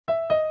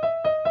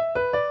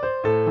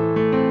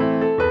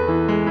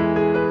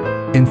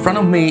In front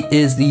of me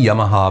is the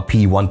Yamaha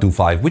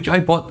P-125, which I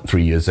bought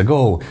 3 years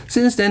ago.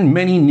 Since then,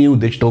 many new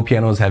digital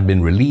pianos have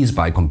been released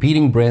by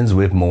competing brands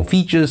with more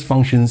features,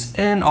 functions,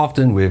 and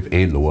often with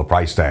a lower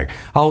price tag.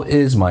 How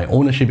is my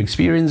ownership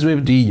experience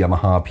with the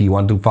Yamaha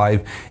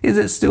P-125? Is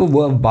it still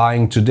worth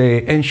buying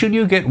today, and should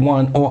you get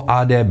one, or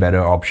are there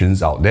better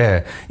options out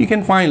there? You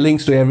can find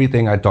links to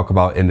everything I talk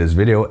about in this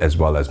video, as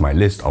well as my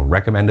list of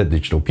recommended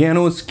digital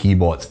pianos,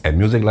 keyboards, and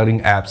music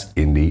learning apps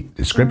in the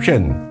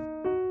description.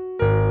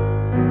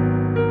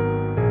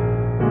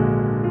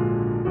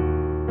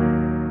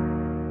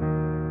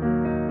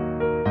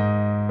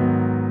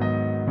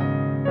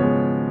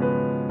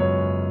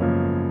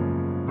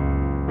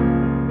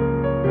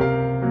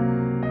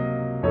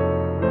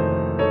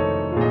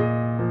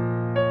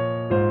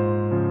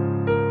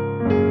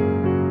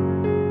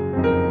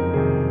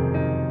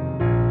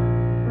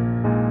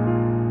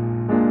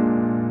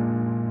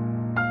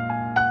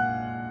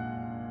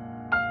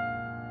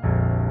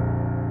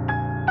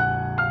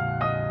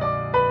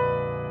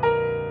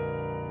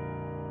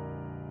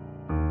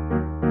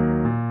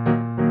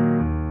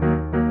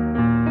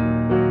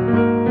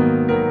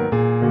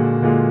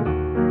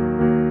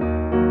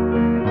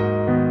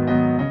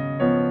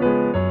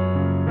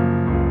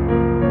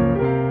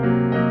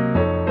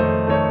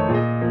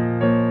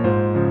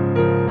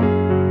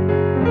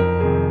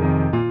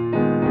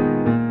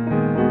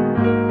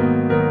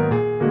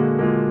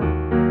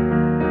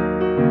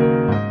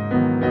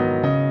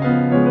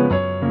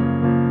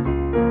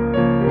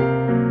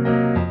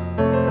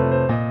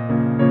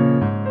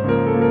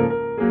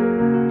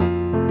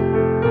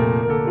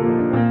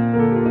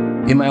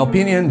 In my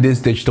opinion, this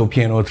digital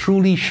piano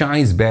truly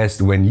shines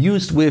best when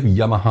used with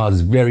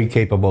Yamaha's very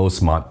capable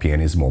Smart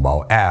Pianist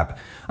mobile app.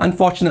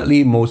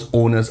 Unfortunately, most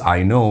owners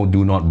I know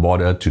do not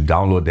bother to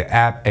download the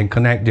app and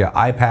connect their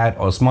iPad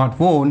or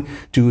smartphone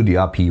to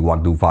their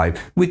P-125,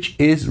 which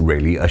is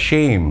really a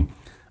shame.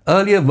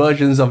 Earlier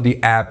versions of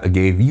the app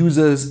gave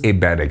users a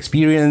bad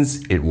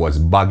experience, it was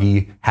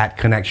buggy, had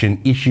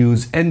connection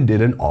issues, and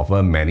didn't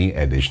offer many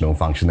additional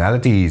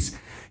functionalities.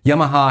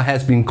 Yamaha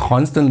has been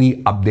constantly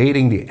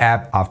updating the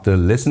app after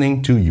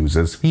listening to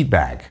users'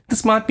 feedback. The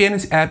Smart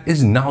Pianist app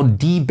is now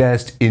the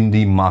best in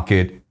the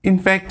market. In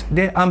fact,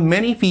 there are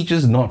many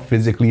features not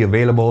physically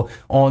available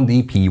on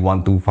the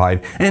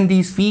P-125, and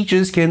these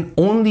features can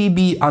only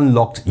be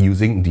unlocked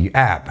using the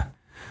app.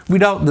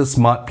 Without the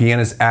Smart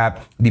Pianist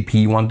app, the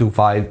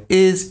P-125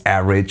 is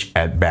average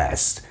at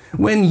best.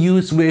 When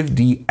used with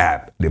the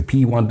app, the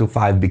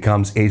P-125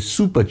 becomes a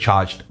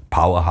supercharged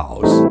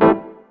powerhouse.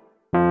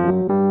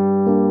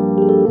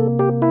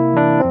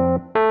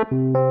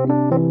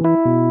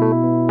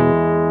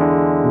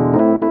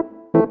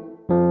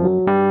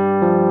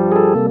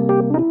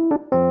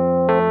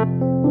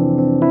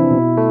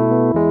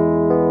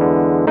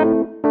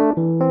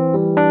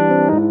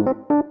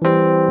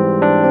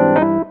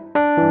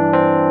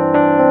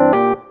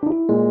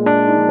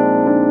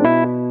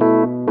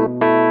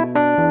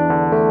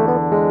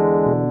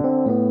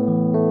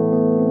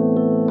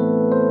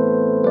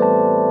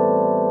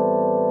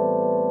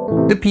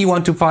 The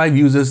P-125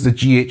 uses the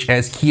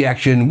GHS key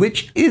action,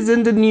 which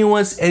isn't the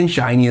newest and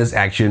shiniest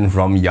action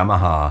from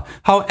Yamaha.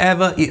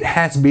 However, it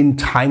has been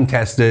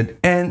time-tested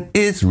and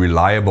is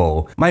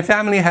reliable. My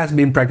family has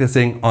been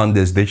practicing on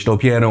this digital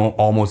piano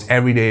almost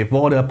every day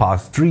for the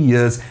past 3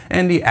 years,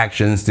 and the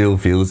action still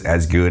feels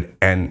as good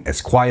and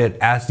as quiet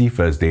as the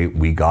first day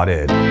we got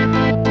it.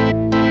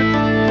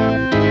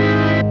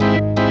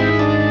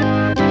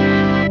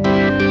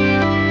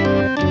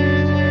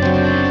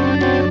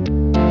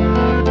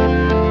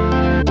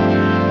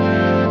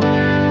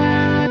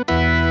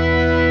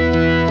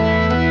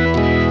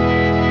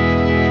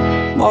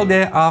 While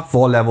there are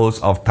 4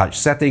 levels of touch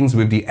settings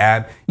with the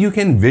app, you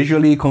can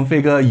visually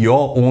configure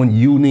your own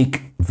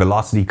unique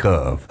velocity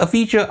curve, a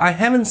feature I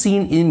haven't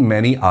seen in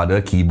many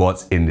other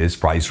keyboards in this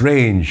price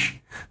range.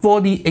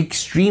 For the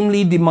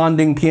extremely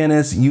demanding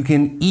pianist, you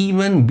can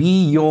even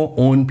be your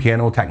own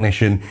piano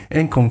technician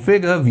and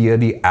configure via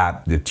the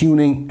app the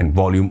tuning and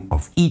volume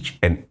of each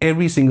and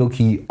every single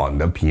key on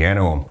the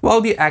piano.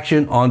 While the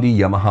action on the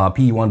Yamaha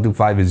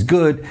P-125 is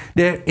good,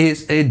 there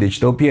is a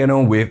digital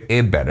piano with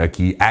a better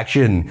key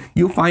action.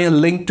 You'll find a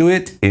link to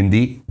it in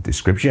the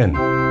description.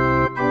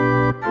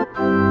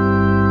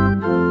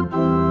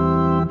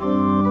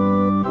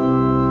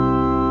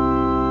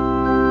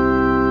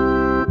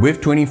 With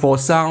 24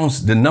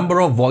 sounds, the number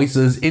of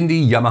voices in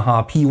the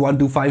Yamaha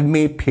P-125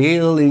 may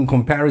pale in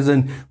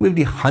comparison with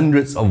the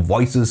hundreds of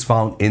voices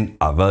found in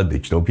other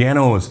digital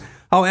pianos.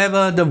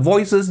 However, the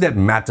voices that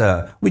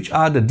matter, which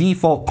are the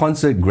default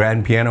concert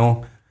grand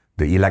piano,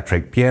 the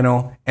electric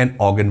piano, and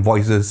organ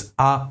voices,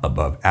 are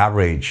above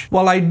average.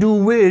 While I do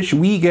wish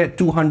we get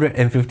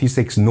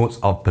 256 notes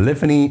of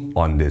polyphony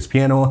on this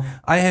piano,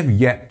 I have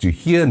yet to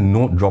hear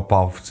note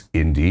drop-offs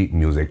in the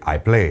music I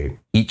play.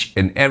 Each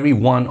and every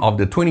one of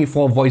the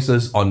 24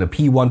 voices on the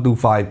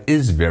P-125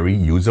 is very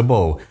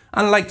usable.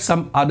 Unlike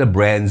some other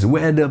brands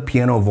where the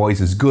piano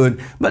voice is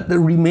good, but the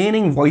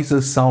remaining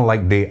voices sound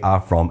like they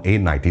are from a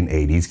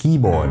 1980s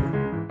keyboard.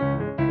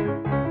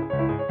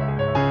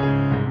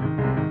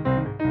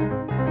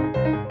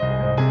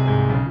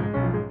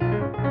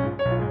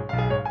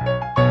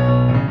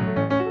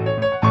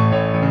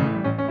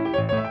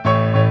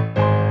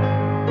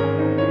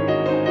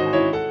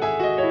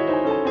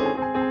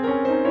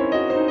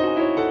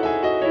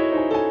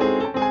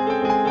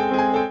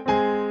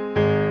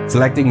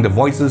 Selecting the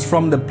voices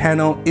from the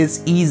panel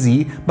is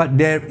easy, but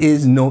there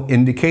is no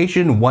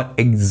indication what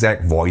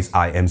exact voice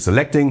I am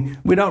selecting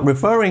without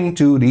referring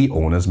to the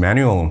owner's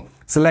manual.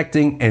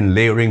 Selecting and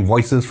layering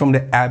voices from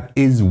the app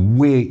is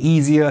way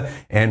easier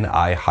and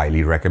I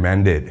highly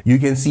recommend it. You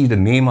can see the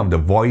name of the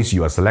voice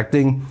you are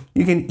selecting.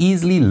 You can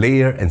easily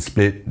layer and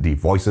split the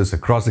voices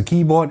across the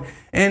keyboard,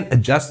 and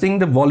adjusting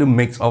the volume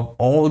mix of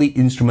all the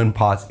instrument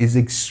parts is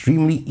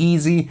extremely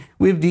easy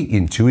with the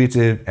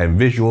intuitive and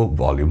visual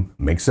volume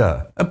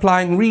mixer.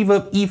 Applying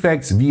reverb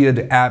effects via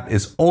the app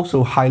is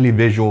also highly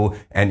visual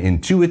and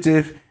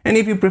intuitive. And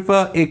if you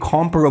prefer a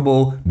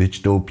comparable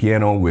digital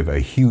piano with a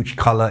huge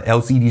color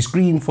LCD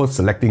screen for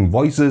selecting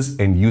voices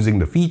and using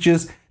the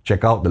features,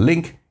 check out the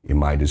link in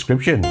my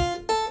description.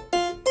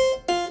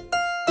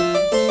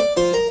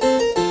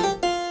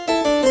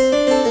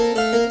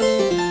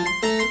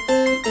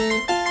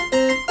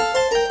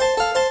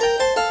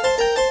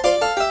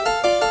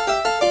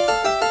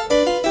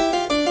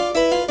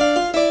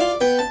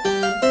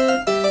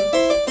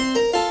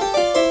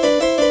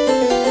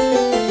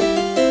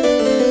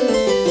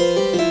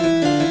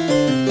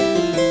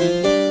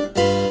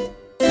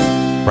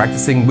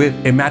 Practicing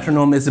with a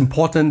metronome is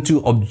important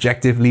to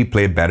objectively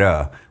play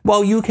better.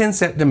 While you can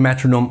set the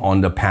metronome on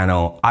the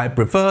panel, I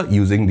prefer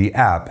using the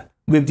app.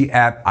 With the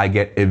app, I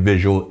get a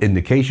visual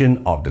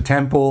indication of the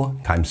tempo,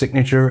 time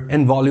signature,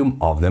 and volume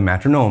of the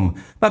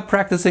metronome. But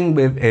practicing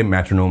with a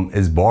metronome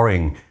is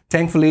boring.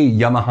 Thankfully,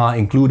 Yamaha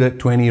included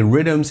 20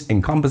 rhythms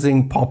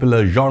encompassing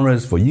popular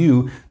genres for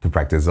you to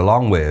practice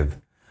along with.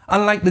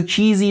 Unlike the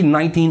cheesy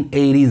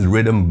 1980s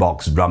rhythm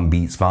box drum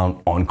beats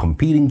found on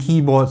competing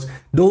keyboards,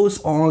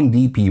 those on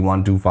the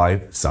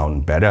P-125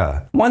 sound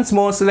better. Once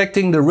more,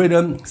 selecting the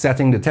rhythm,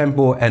 setting the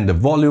tempo and the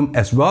volume,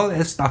 as well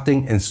as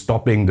starting and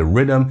stopping the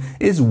rhythm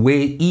is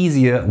way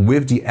easier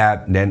with the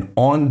app than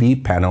on the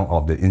panel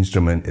of the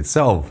instrument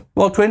itself.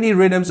 While 20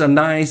 rhythms are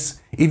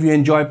nice, if you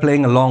enjoy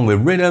playing along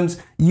with rhythms,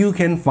 you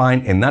can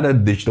find another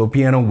digital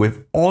piano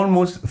with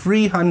almost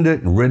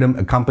 300 rhythm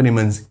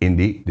accompaniments in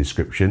the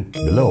description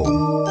below.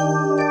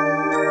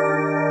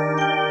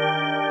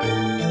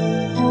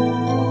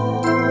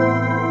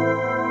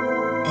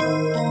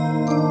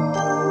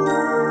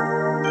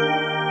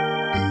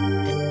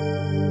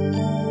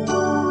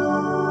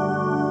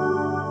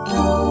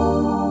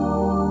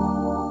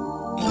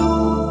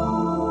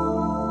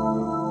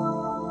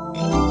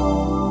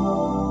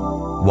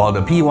 While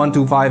the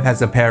P-125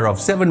 has a pair of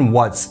 7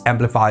 watts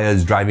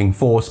amplifiers driving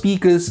 4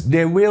 speakers,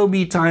 there will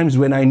be times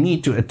when I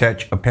need to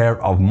attach a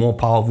pair of more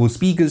powerful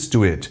speakers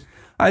to it.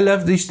 I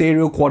love the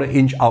stereo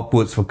quarter-inch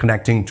outputs for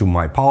connecting to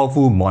my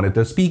powerful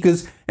monitor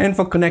speakers and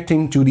for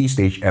connecting to the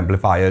stage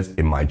amplifiers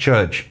in my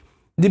church.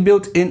 The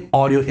built-in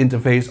audio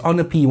interface on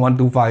the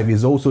P-125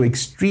 is also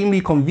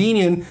extremely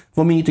convenient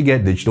for me to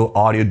get digital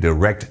audio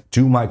direct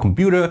to my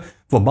computer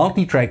for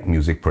multi-track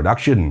music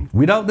production,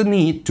 without the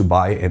need to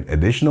buy an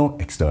additional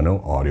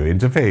external audio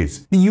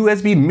interface. The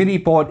USB MIDI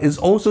port is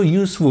also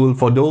useful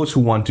for those who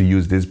want to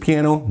use this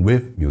piano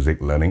with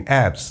music learning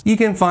apps. You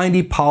can find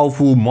the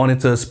powerful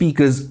monitor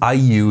speakers I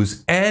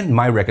use and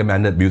my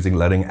recommended music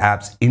learning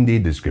apps in the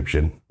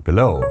description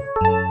below.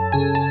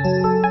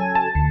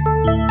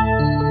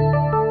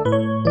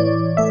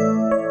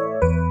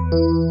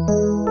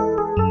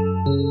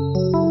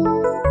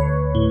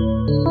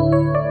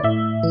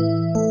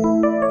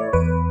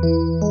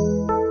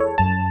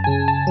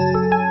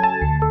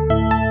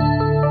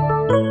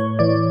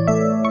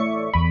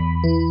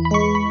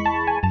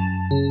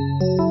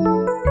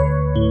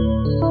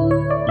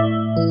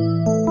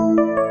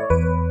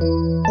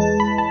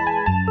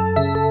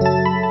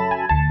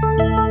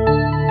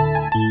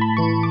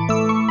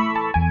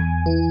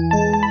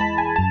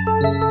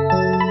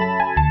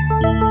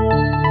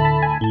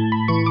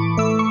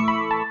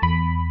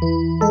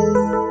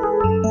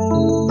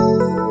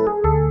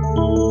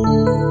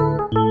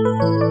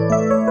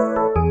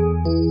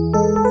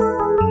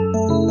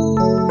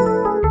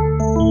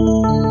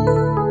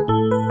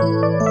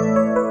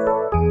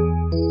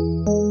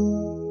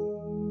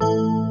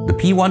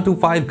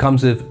 P-125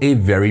 comes with a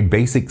very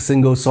basic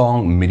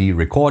single-song MIDI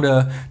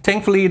recorder.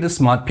 Thankfully, the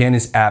Smart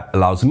Pianist app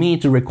allows me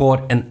to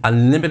record an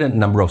unlimited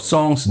number of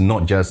songs,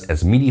 not just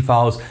as MIDI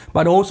files,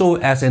 but also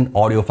as an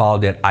audio file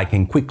that I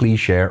can quickly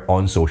share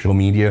on social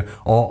media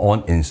or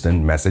on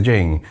instant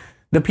messaging.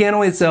 The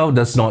piano itself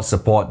does not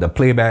support the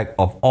playback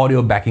of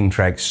audio backing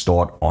tracks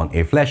stored on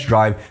a flash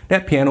drive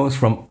that pianos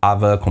from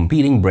other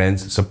competing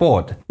brands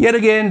support. Yet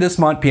again, the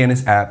Smart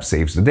Pianist app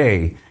saves the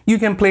day. You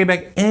can play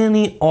back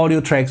any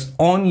audio tracks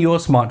on your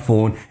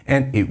smartphone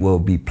and it will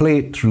be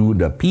played through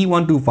the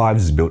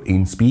P-125's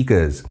built-in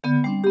speakers.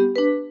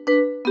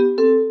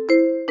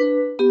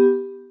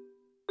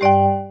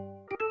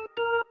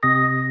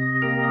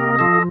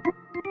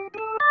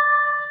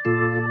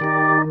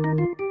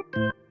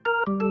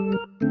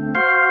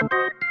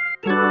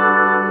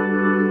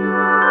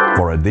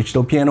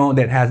 digital piano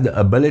that has the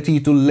ability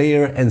to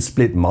layer and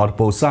split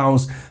multiple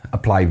sounds,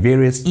 apply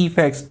various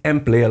effects,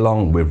 and play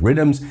along with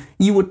rhythms,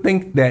 you would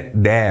think that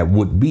there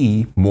would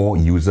be more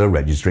user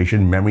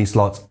registration memory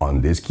slots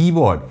on this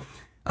keyboard.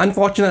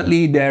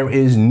 Unfortunately, there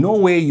is no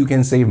way you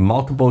can save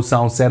multiple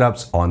sound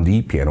setups on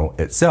the piano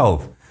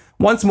itself.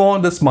 Once more,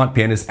 the Smart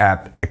Pianist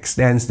app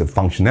extends the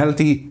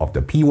functionality of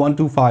the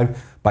P-125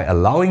 by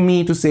allowing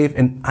me to save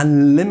an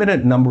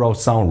unlimited number of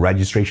sound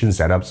registration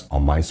setups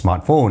on my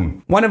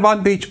smartphone. One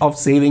advantage of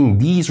saving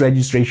these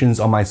registrations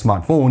on my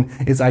smartphone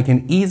is I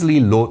can easily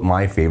load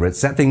my favorite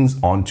settings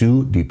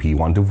onto the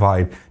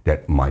P-125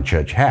 that my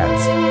church has.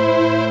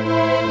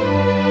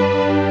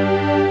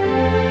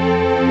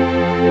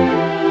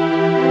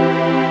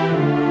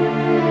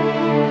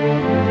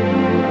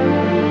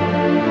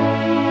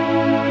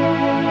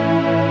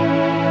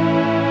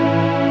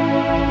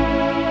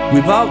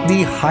 Without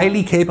the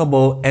highly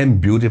capable and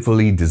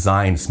beautifully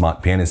designed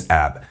Smart Pianist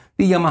app,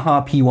 the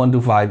Yamaha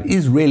P-125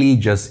 is really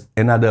just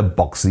another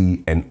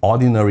boxy and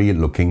ordinary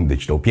looking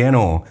digital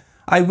piano.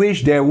 I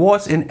wish there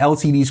was an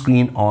LCD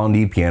screen on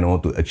the piano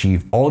to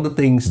achieve all the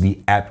things the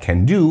app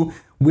can do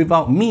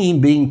without me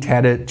being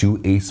tethered to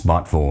a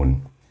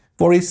smartphone.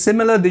 For a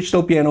similar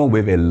digital piano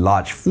with a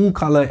large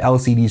full-color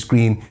LCD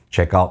screen,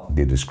 check out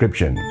the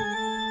description.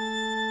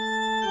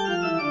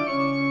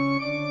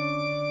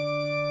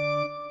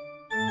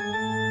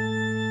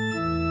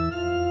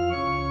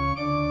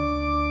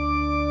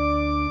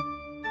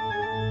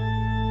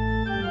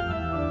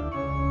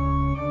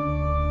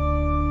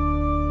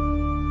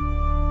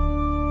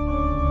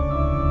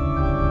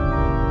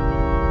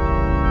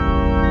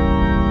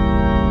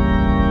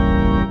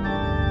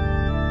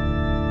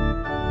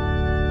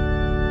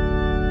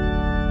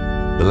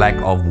 The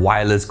lack of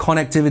wireless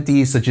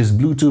connectivity such as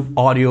Bluetooth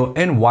audio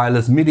and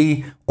wireless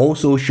MIDI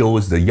also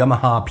shows the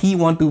Yamaha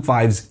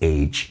P-125's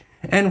age.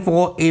 And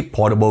for a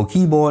portable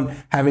keyboard,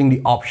 having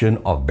the option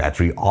of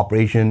battery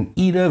operation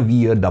either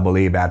via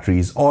AA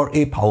batteries or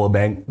a power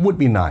bank would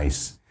be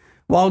nice.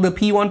 While the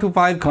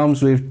P-125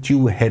 comes with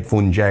 2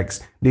 headphone jacks,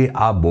 they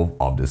are both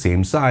of the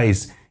same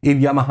size. If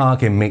Yamaha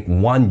can make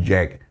one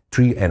jack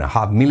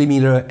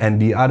 3.5mm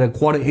and the other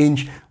 1/4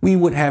 inch, we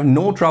would have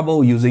no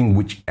trouble using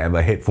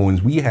whichever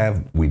headphones we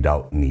have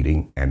without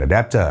needing an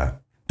adapter.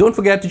 Don't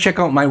forget to check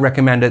out my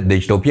recommended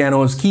digital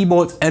pianos,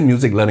 keyboards, and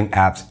music learning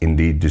apps in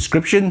the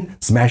description.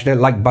 Smash that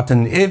like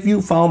button if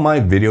you found my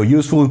video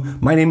useful.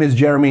 My name is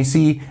Jeremy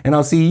C, and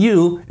I'll see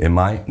you in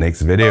my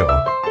next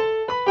video.